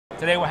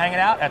Today we're hanging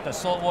out at the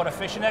Saltwater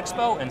Fishing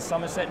Expo in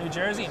Somerset, New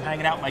Jersey. I'm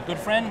hanging out with my good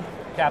friend,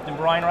 Captain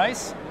Brian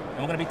Rice, and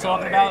we're going to be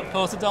talking about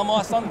Costa Del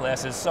Mar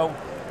sunglasses. So,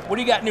 what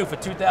do you got new for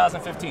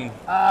 2015?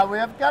 We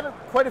have got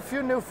quite a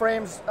few new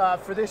frames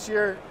for this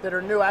year that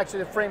are new, actually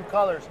the frame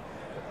colors.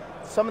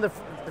 Some of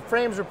the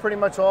frames are pretty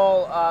much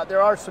all,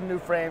 there are some new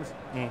frames.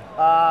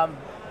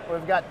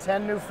 We've got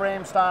 10 new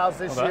frame styles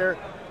this year.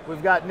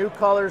 We've got new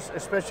colors,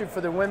 especially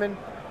for the women.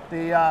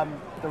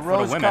 The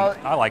rose color.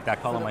 I like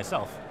that color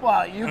myself.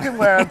 Well, you can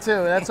wear them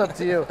too. That's up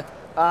to you.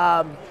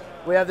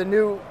 We have the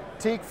new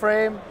teak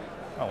frame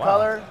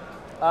color.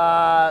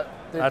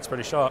 That's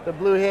pretty sharp. The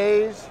blue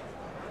haze,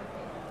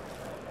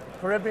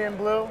 Caribbean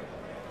blue.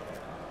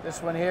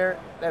 This one here,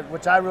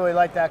 which I really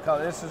like that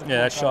color. This is a cool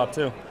that's color. sharp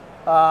too.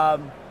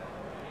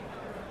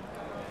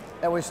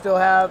 And we still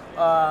have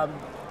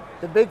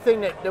the big thing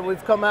that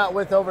we've come out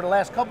with over the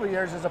last couple of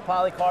years is a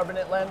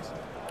polycarbonate lens.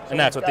 And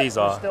that's what these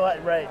are.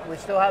 We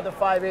still have the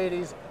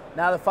 580s.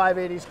 Now the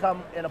 580s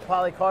come in a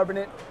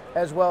polycarbonate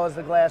as well as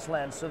the glass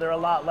lens, so they're a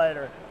lot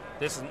lighter.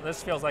 This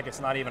feels like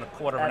it's not even a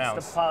quarter of an ounce.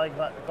 That's the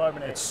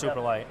polycarbonate. It's super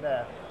light.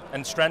 Yeah.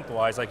 And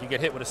strength-wise, like you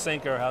get hit with a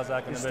sinker, how's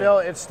that going to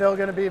be? It's still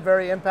going to be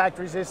very impact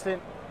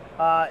resistant,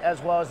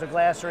 as well as the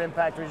glass are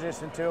impact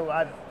resistant too.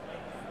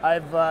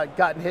 I've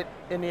gotten hit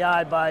in the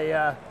eye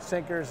by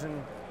sinkers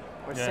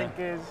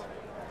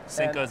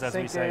sinkers, as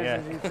we say.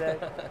 As you say.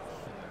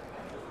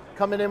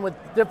 Coming in with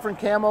different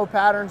camo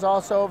patterns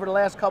also over the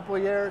last couple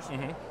of years.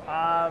 We've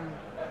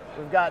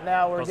got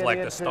we're getting like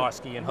into the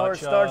Starsky and more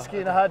Hutch. Starsky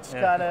and Hutch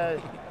kind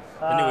of.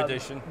 The new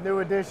edition. New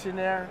edition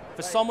there.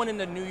 For someone in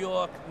the New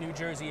York, New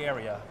Jersey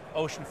area,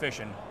 ocean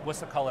fishing, what's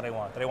the color they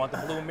want? Do they want the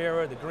blue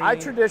mirror, the green? I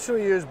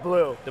traditionally use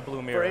blue. The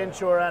blue mirror. For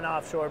inshore and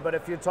offshore. But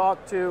if you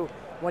talk to,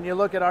 when you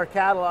look at our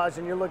catalogs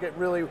and you look at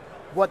really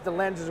what the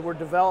lenses were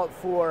developed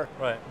for,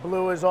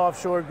 blue is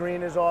offshore,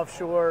 green is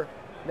offshore.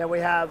 Then we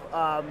have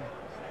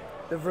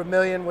the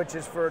vermilion, which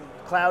is for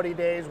cloudy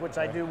days, which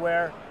I do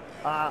wear.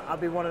 I'll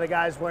be one of the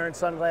guys wearing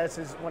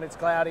sunglasses when it's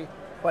cloudy,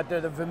 but they're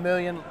the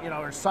vermilion,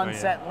 or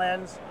sunset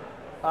lens.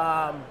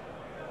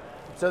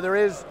 So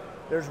there's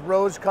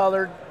rose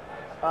colored,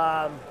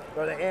 or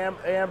the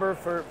amber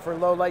for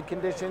low light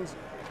conditions.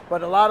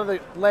 But a lot of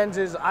the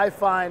lenses, I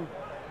find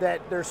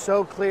that they're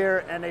so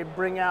clear and they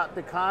bring out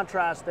the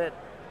contrast that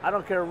I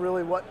don't care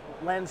really what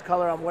lens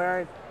color I'm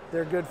wearing.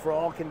 They're good for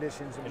all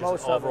conditions.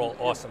 Most overall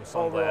awesome sunglass.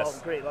 Overall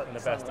great and the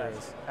best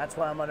is. That's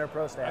why I'm on their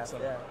pro staff.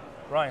 Excellent. Yeah.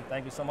 Brian,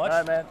 thank you so much. All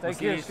right, man.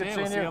 Thank you. We'll see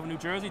you over in New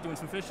Jersey doing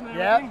some fishing and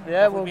everything.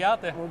 Yeah, we'll be out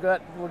there.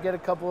 We'll get a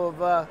couple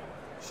of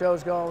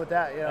shows going with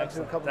that.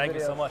 Do a couple Thank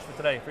videos. you so much for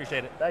today.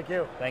 Appreciate it. Thank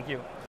you. Thank you.